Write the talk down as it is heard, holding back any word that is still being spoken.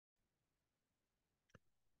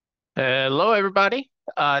Hello, everybody.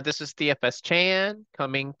 This is DFS Chan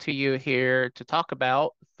coming to you here to talk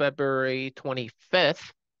about February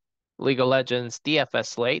 25th League of Legends DFS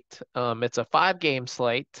slate. It's a five-game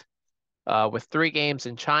slate with three games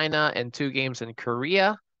in China and two games in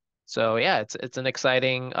Korea. So yeah, it's an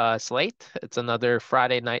exciting slate. It's another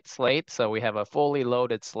Friday night slate, so we have a fully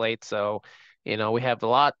loaded slate. So we have a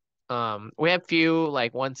lot. We have few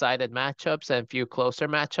like one-sided matchups and few closer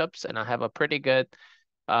matchups, and I have a pretty good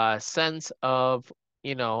sense of,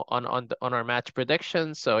 on our match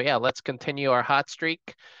predictions. So yeah, let's continue our hot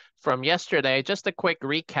streak from yesterday. Just a quick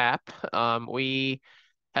recap. We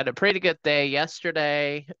had a pretty good day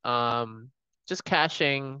yesterday. Just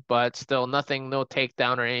cashing, but still nothing, no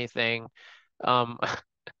takedown or anything. Um,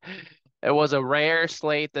 it was a rare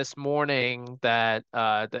slate this morning that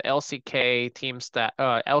the LCK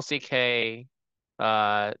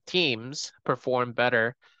teams performed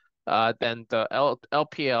better than the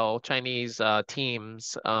LPL Chinese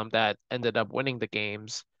teams that ended up winning the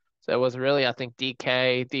games. So it was really, I think,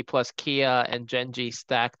 DK, D plus Kia, and Genji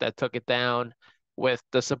stack that took it down with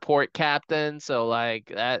the support captain. So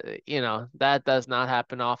like that, that does not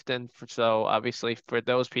happen often. So obviously for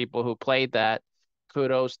those people who played that,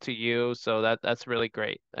 kudos to you. So that's really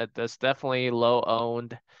great. That's definitely low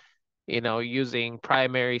owned, using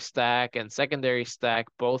primary stack and secondary stack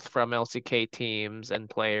both from LCK teams and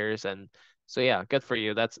players. And so yeah, good for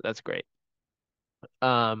you. That's great.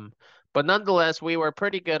 Um, but nonetheless, we were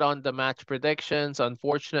pretty good on the match predictions.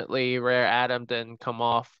 Unfortunately, Rare Adam didn't come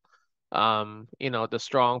off the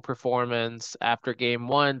strong performance after game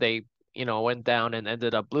one. They, went down and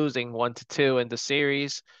ended up losing 1-2 in the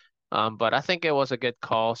series. But I think it was a good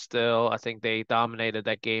call still. I think they dominated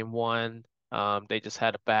that game one. They just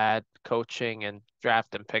had a bad coaching and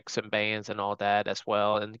draft and picks and bans and all that as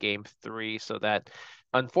well in game three. So that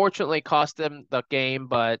unfortunately cost them the game,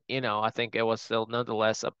 but I think it was still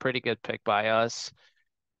nonetheless a pretty good pick by us.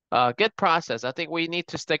 Good process. I think we need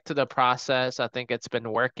to stick to the process. I think it's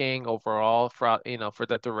been working overall for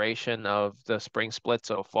the duration of the spring split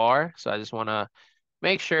so far. So I just want to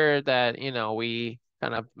make sure that, we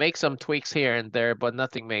kind of make some tweaks here and there, but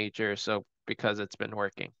nothing major. So because it's been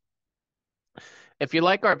working. If you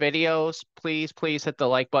like our videos, please hit the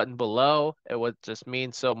like button below. It would just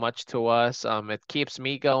mean so much to us. It keeps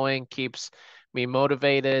me going, keeps me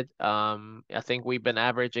motivated. I think we've been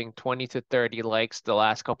averaging 20 to 30 likes the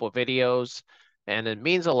last couple of videos, and it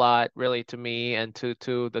means a lot really to me and to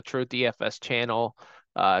the True DFS channel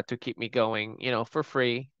to keep me going, for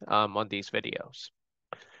free on these videos.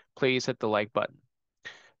 Please hit the like button.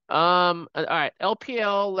 All right,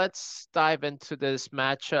 LPL, let's dive into these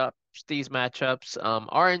matchups.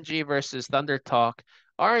 RNG versus Thunder Talk.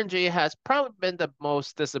 RNG has probably been the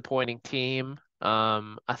most disappointing team.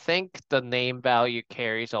 I think the name value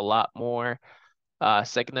carries a lot more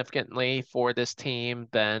significantly for this team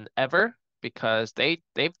than ever because they've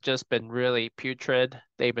just been really putrid.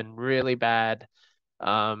 They've been really bad.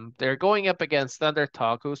 They're going up against Thunder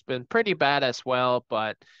Talk, who's been pretty bad as well,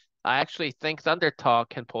 but I actually think Thunder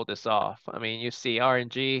Talk can pull this off. I mean, you see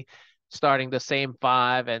RNG starting the same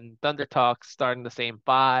five and Thunder Talk starting the same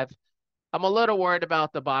five. I'm a little worried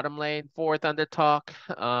about the bottom lane for Thunder Talk,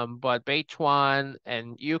 but Beichuan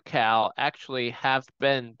and UCal actually have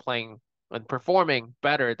been playing and performing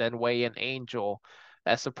better than Wei and Angel,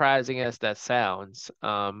 as surprising as that sounds.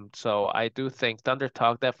 So I do think Thunder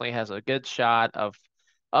Talk definitely has a good shot of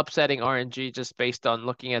upsetting RNG just based on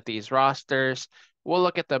looking at these rosters. We'll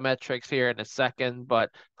look at the metrics here in a second,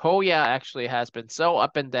 but Hoya actually has been so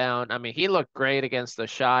up and down. I mean, he looked great against the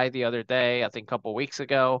Shy the other day, I think a couple weeks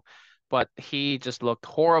ago, but he just looked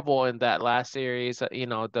horrible in that last series,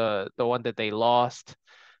 the one that they lost.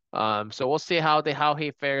 So we'll see how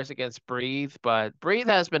he fares against Breathe, but Breathe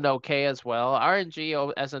has been okay as well.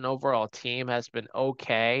 RNG as an overall team has been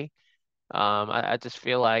okay. I just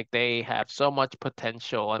feel like they have so much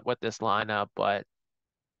potential with this lineup, but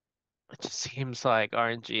it just seems like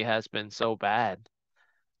RNG has been so bad.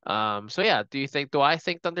 So yeah, do I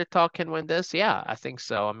think Thunder Talk can win this? Yeah, I think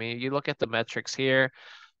so. I mean, you look at the metrics here.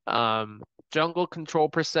 Jungle control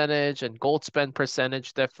percentage and gold spend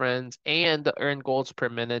percentage difference and the earned golds per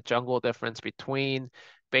minute jungle difference between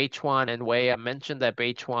Beichuan and Wei. I mentioned that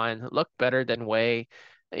Beichuan looked better than Wei,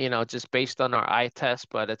 just based on our eye test,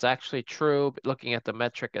 but it's actually true looking at the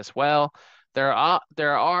metric as well. There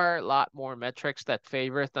are a lot more metrics that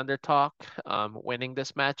favor Thunder Talk winning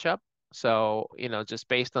this matchup. So, just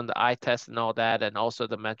based on the eye test and all that, and also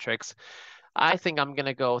the metrics, I think I'm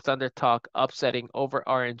gonna go Thunder Talk upsetting over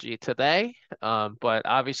RNG today. But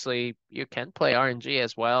obviously you can play RNG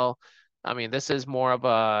as well. I mean, this is more of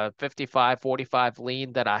a 55-45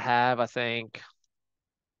 lean that I have, I think,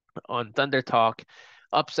 on Thunder Talk,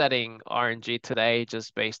 upsetting RNG today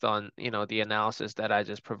just based on, the analysis that I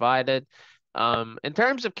just provided. In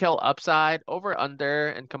terms of kill upside, over under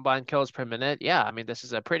and combined kills per minute, yeah, I mean this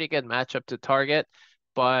is a pretty good matchup to target,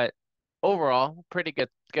 but overall, pretty good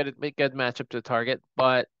matchup to target,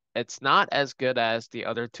 but it's not as good as the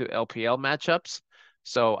other two LPL matchups.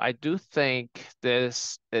 So I do think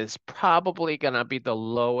this is probably gonna be the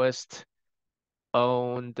lowest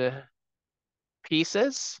owned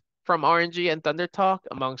pieces from RNG and Thunder Talk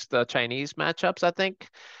amongst the Chinese matchups, I think.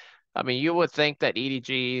 I mean, you would think that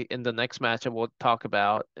EDG in the next matchup we'll talk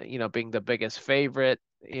about, being the biggest favorite.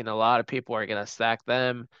 A lot of people are gonna stack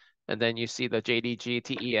them. And then you see the JDG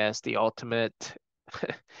TES, the ultimate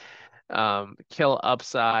kill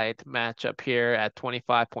upside matchup here at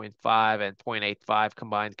 25.5 and 0.85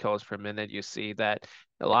 combined kills per minute. You see that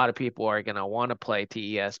a lot of people are going to want to play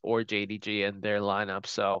TES or JDG in their lineup.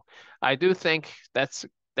 So I do think that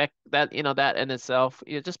in itself,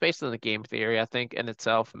 just based on the game theory, I think in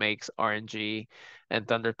itself makes RNG and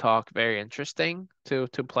Thunder Talk very interesting to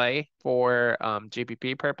play for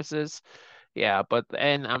GPP purposes. Yeah, but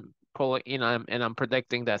and I'm pulling, and I'm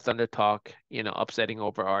predicting that Thunder Talk, upsetting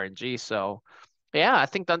over RNG. So yeah, I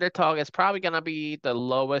think Thunder Talk is probably gonna be the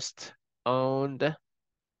lowest owned,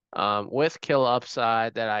 with kill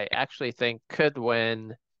upside that I actually think could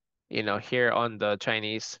win, here on the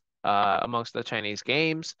Chinese, amongst the Chinese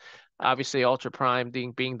games. Obviously, Ultra Prime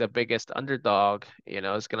being the biggest underdog,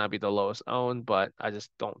 is gonna be the lowest owned, but I just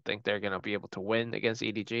don't think they're gonna be able to win against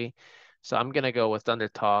EDG. So I'm gonna go with Thunder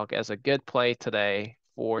Talk as a good play today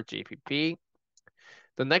for GPP.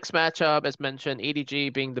 The next matchup, as mentioned,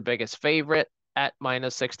 EDG being the biggest favorite at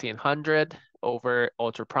minus 1600 over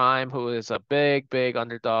Ultra Prime, who is a big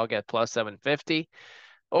underdog at plus 750.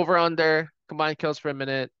 Over under combined kills per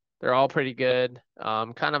minute, they're all pretty good.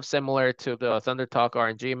 Kind of similar to the Thunder Talk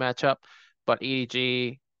RNG matchup, but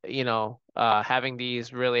EDG, having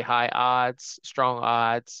these really high odds, strong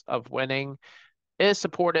odds of winning is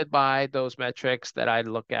supported by those metrics that I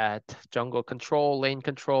look at: jungle control, lane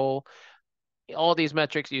control. All these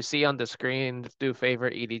metrics you see on the screen do favor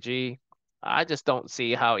EDG. I just don't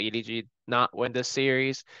see how EDG not win this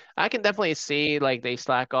series. I can definitely see like they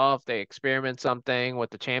slack off, they experiment something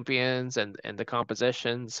with the champions and the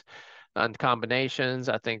compositions and combinations.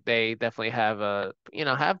 I think they definitely have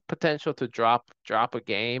potential to drop a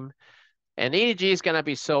game. And EDG is gonna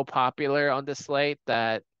be so popular on the slate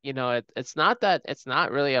that, it's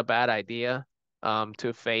not really a bad idea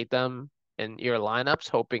to fade them in your lineups,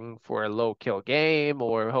 hoping for a low kill game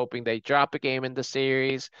or hoping they drop a game in the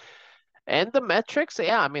series. And the metrics,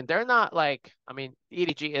 yeah, I mean, they're not like, I mean,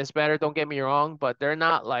 EDG is better, don't get me wrong, but they're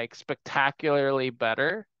not like spectacularly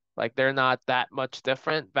better. Like they're not that much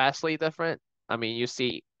different, vastly different. I mean, you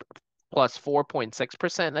see plus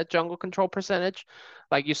 4.6% at jungle control percentage.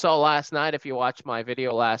 Like you saw last night, if you watched my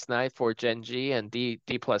video last night for Gen G and D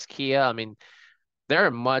plus Kia, I mean,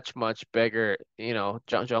 they're much bigger,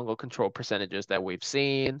 jungle control percentages that we've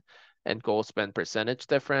seen and goal spend percentage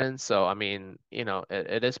difference. So, I mean,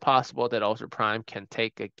 it is possible that Ultra Prime can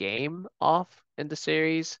take a game off in the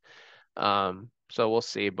series. So we'll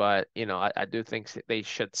see, but I do think they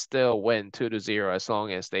should still win 2-0 as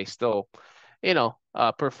long as they still,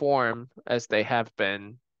 perform as they have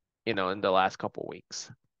been, in the last couple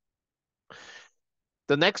weeks.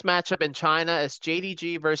 The next matchup in China is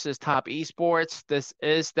JDG versus Top Esports. This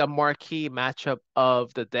is the marquee matchup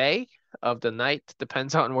of the day, of the night,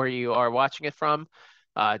 depends on where you are watching it from.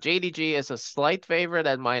 JDG is a slight favorite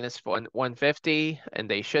at minus 150, and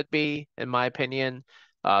they should be, in my opinion,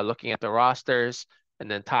 looking at the rosters.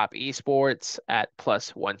 And then Top Esports at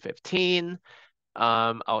plus 115.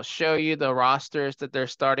 I'll show you the rosters that they're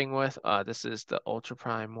starting with. This is the Ultra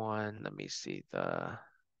Prime one. Let me see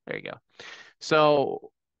there you go.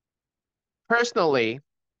 So personally,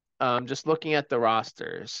 just looking at the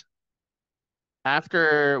rosters,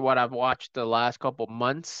 after what I've watched the last couple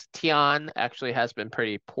months, Tian actually has been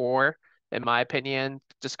pretty poor, in my opinion,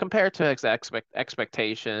 just compared to his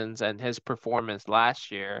expectations and his performance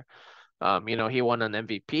last year. He won an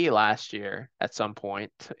MVP last year at some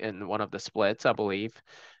point in one of the splits, I believe.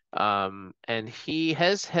 And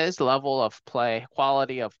his level of play,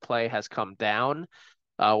 quality of play has come down.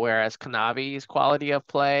 Whereas Kanavi's quality of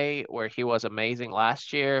play, where he was amazing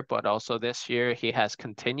last year, but also this year he has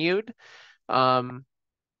continued um,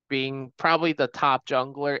 being probably the top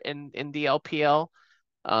jungler in the LPL.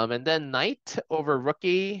 And then Knight over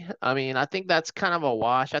Rookie. I mean, I think that's kind of a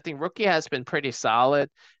wash. I think Rookie has been pretty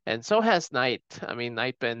solid, and so has Knight. I mean,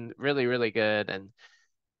 Knight been really good, and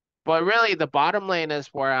But really, the bottom lane is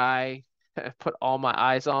where I put all my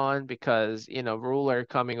eyes on because, Ruler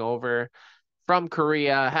coming over from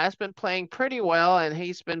Korea has been playing pretty well, and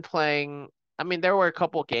he's been playing. I mean, there were a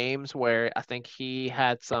couple games where I think he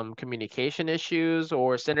had some communication issues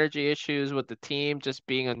or synergy issues with the team, just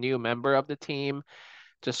being a new member of the team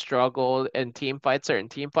to struggle in team fights, certain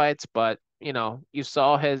team fights, but you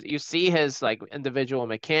see his like individual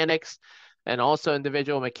mechanics and also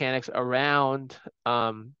individual mechanics around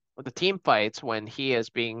the team fights when he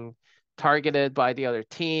is being targeted by the other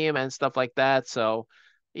team and stuff like that. So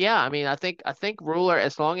yeah, I mean, I think Ruler,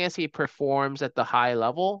 as long as he performs at the high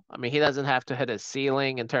level, I mean, he doesn't have to hit his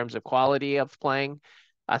ceiling in terms of quality of playing.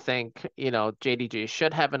 I think, JDG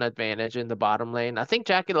should have an advantage in the bottom lane. I think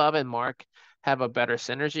Jackie Love and Mark have a better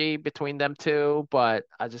synergy between them two, but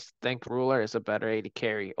I just think Ruler is a better AD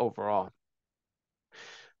carry overall.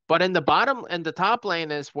 But in the top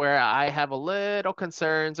lane is where I have a little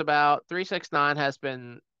concerns about. 369 has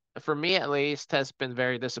been, for me at least, has been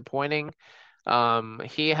very disappointing.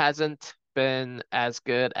 He hasn't been as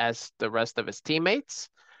good as the rest of his teammates.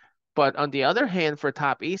 But on the other hand, for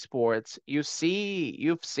top esports, you've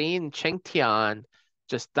seen Cheng Tian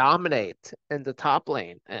just dominate in the top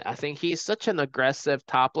lane. And I think he's such an aggressive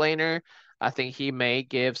top laner. I think he may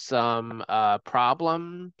give some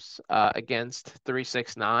problems against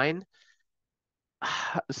 369.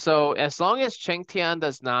 So as long as Cheng Tian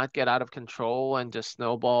does not get out of control and just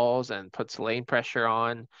snowballs and puts lane pressure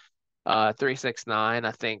on 369,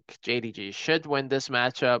 I think JDG should win this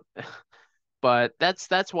matchup. But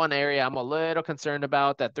that's one area I'm a little concerned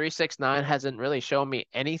about. That 369 hasn't really shown me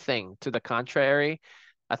anything to the contrary.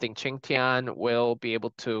 I think Qingtian will be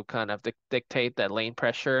able to kind of dictate that lane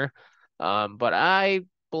pressure. But I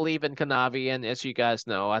believe in Kanavi, and as you guys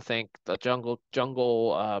know, I think the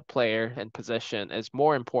jungle player and position is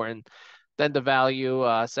more important than the value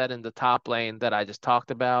set in the top lane that I just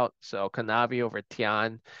talked about. So Kanavi over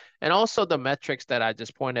Tian. And also the metrics that I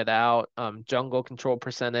just pointed out, jungle control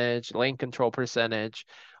percentage, lane control percentage,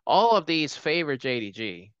 all of these favor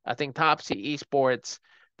JDG. I think Topsy Esports,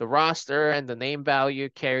 the roster and the name value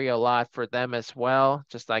carry a lot for them as well,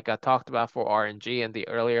 just like I talked about for RNG in the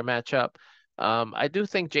earlier matchup. I do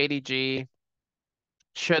think JDG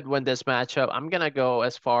should win this matchup. I'm gonna go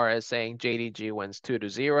as far as saying JDG wins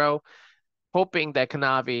 2-0, hoping that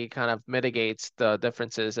Kanavi kind of mitigates the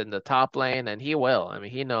differences in the top lane, and he will. I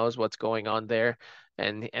mean, he knows what's going on there,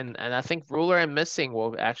 and I think Ruler and Missing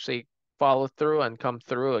will actually follow through and come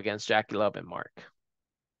through against Jackie Love and Mark.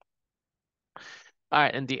 All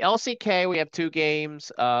right, in the LCK, we have two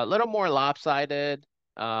games, a little more lopsided.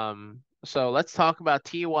 So let's talk about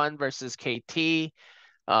T1 versus KT.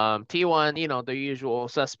 T1, the usual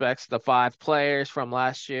suspects, the five players from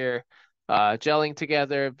last year, gelling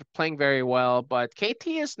together, playing very well. But KT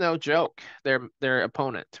is no joke. Their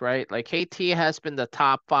opponent, right? Like KT has been the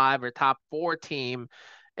top five or top four team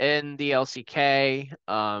in the LCK.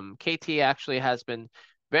 KT actually has been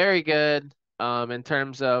very good in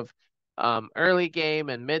terms of early game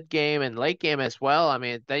and mid game and late game as well. I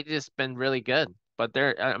mean, they just been really good. But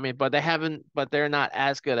they haven't, but they're not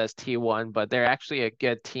as good as T1, but they're actually a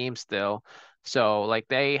good team still. So like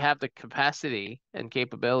they have the capacity and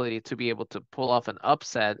capability to be able to pull off an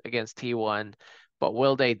upset against T1. But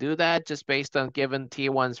will they do that just based on given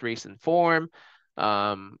T1's recent form?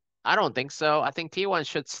 I don't think so. I think T1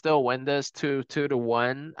 should still win this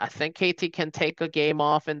 2-1. I think KT can take a game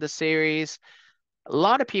off in the series. A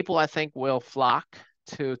lot of people, I think, will flock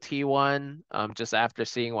to T1 just after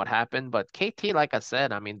seeing what happened. But KT, like I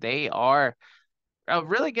said, I mean, they are a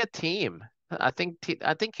really good team. I think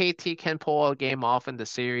KT can pull a game off in the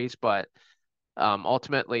series, but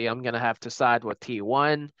ultimately, I'm gonna have to side with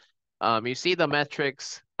T1. You see the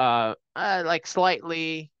metrics, like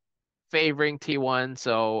slightly favoring T1.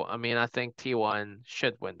 So, I mean, I think T1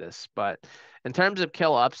 should win this. But in terms of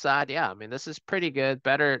kill upside, yeah, I mean, this is pretty good.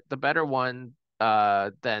 The better one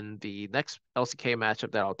than the next LCK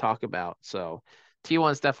matchup that I'll talk about. So,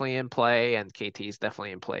 T1's definitely in play and KT's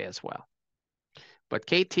definitely in play as well. But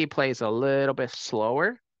KT plays a little bit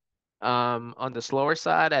slower. On the slower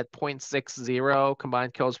side at 0.60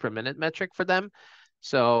 combined kills per minute metric for them.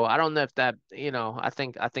 So I don't know if that, I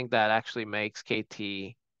think that actually makes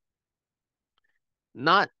KT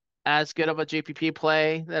not as good of a GPP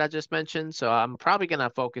play that I just mentioned. So I'm probably going to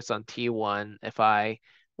focus on T1 if I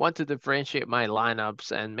want to differentiate my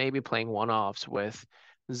lineups and maybe playing one-offs with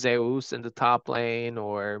Zeus in the top lane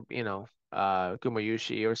or,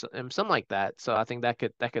 Gumayushi or something like that. So I think that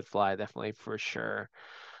could fly definitely for sure.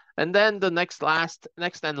 And then the next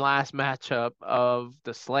and last matchup of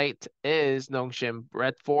the slate is Nongshim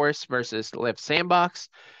Red Force versus Live Sandbox.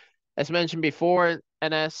 As mentioned before,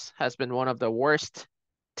 NS has been one of the worst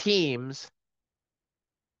teams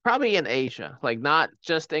probably in Asia, like not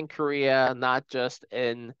just in Korea, not just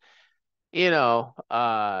in, you know,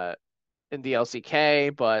 in the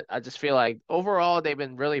LCK, but I just feel like overall they've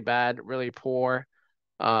been really bad, really poor.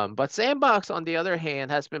 But Sandbox, on the other hand,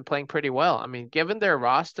 has been playing pretty well. I mean, given their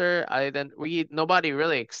roster, I didn't we nobody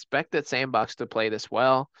really expected Sandbox to play this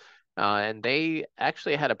well. And they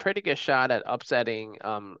actually had a pretty good shot at upsetting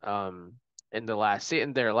in in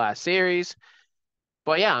their last series.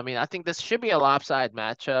 But yeah, I mean, I think this should be a lopsided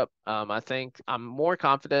matchup. I think I'm more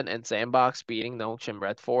confident in Sandbox beating Nongshim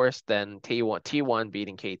Red Force than T1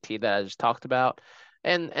 beating KT that I just talked about.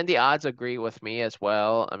 And the odds agree with me as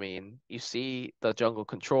well. I mean, you see the jungle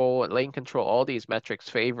control and lane control, all these metrics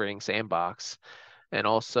favoring Sandbox. And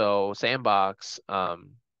also Sandbox,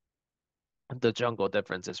 the jungle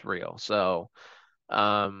difference is real. So,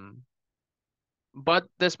 um, but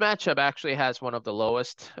this matchup actually has one of the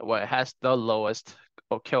lowest, well, it has the lowest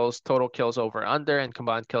total kills over under and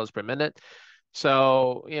combined kills per minute.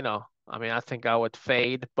 So, I mean, I think I would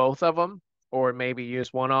fade both of them or maybe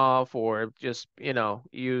use one off or just,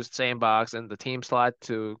 use sandbox and the team slot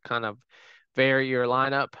to kind of vary your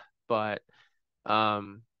lineup. But,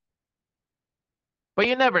 um, but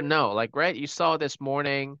you never know. Like, right, you saw this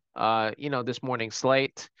morning, this morning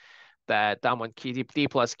slate that one D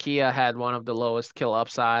plus Kia had one of the lowest kill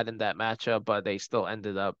upside in that matchup, but they still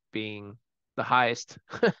ended up being the highest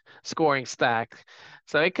scoring stack.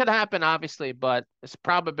 So it could happen, obviously, but it's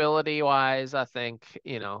probability wise, I think,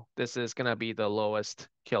 this is gonna be the lowest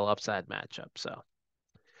kill upside matchup. So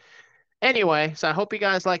anyway, so I hope you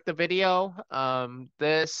guys like the video.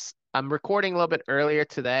 This I'm recording a little bit earlier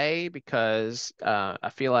today because I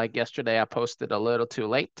feel like yesterday I posted a little too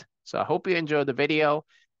late. So I hope you enjoyed the video.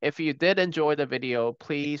 If you did enjoy the video,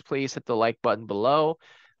 please hit the like button below.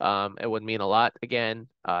 It would mean a lot. Again,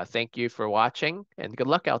 thank you for watching and good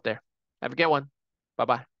luck out there. Have a good one. Bye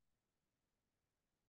bye.